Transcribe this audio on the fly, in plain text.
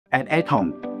At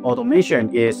Accton,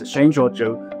 automation is central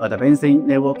to advancing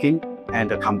networking and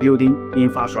computing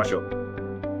infrastructure.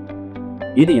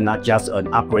 It is not just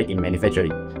an upgrade in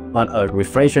manufacturing, but a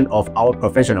reflection of our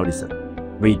professionalism.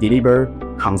 We deliver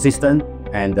consistent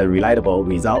and reliable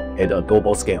results at a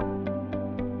global scale.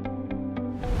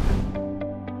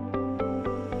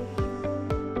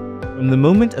 From the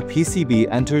moment a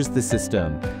PCB enters the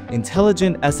system,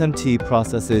 intelligent SMT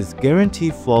processes guarantee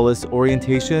flawless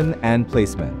orientation and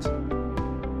placement.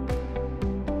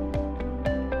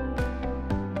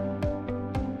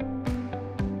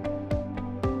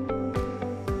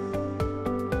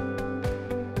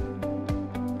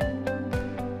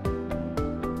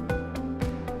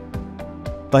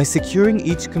 By securing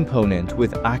each component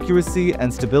with accuracy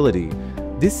and stability,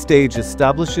 this stage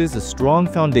establishes a strong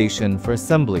foundation for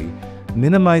assembly,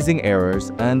 minimizing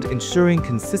errors and ensuring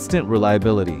consistent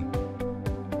reliability.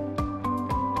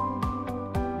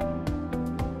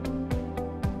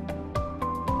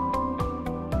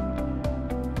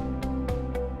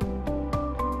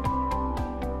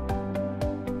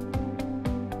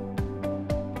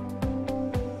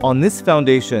 On this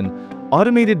foundation,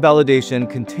 automated validation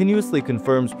continuously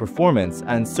confirms performance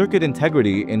and circuit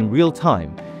integrity in real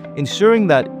time, ensuring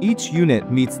that each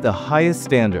unit meets the highest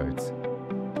standards.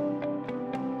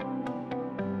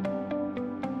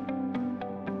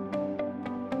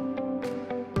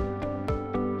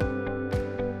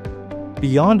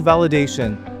 Beyond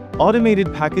validation,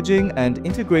 automated packaging and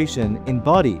integration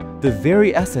embody the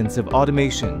very essence of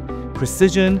automation: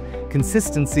 precision,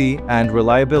 consistency, and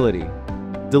reliability,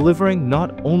 delivering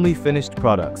not only finished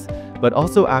products, but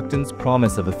also Accton's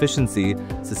promise of efficiency,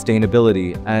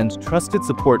 sustainability, and trusted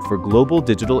support for global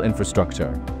digital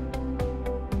infrastructure.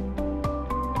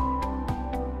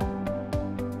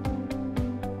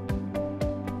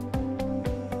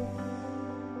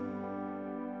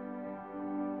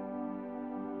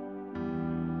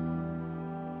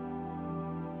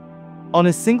 On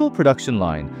a single production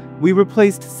line, we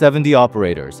replaced 70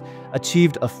 operators,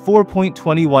 achieved a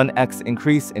 4.21x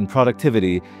increase in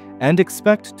productivity, and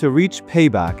expect to reach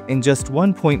payback in just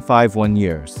 1.51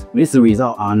 years. These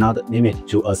results are not limited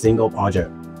to a single project.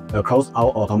 Across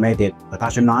our automated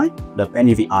production line, the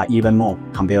benefits are even more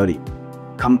compelling.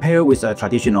 Compared with a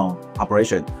traditional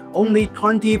operation, only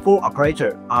 24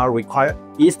 operators are required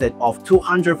instead of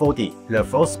 240. The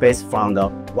floor space from the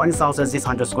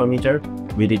 1,600 square meter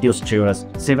we reduced to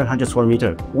 700 square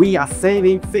meter. We are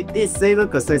saving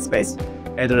 57% space.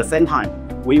 At the same time,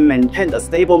 we maintain a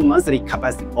stable monthly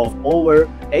capacity of over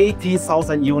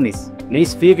 80,000 units.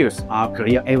 These figures are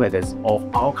clear evidence of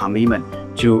our commitment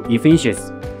to efficiency,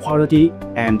 quality,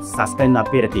 and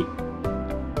sustainability.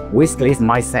 With this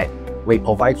mindset, we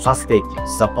provide trusted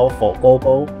support for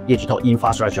global digital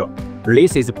infrastructure.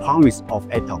 This is the promise of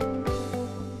Accton.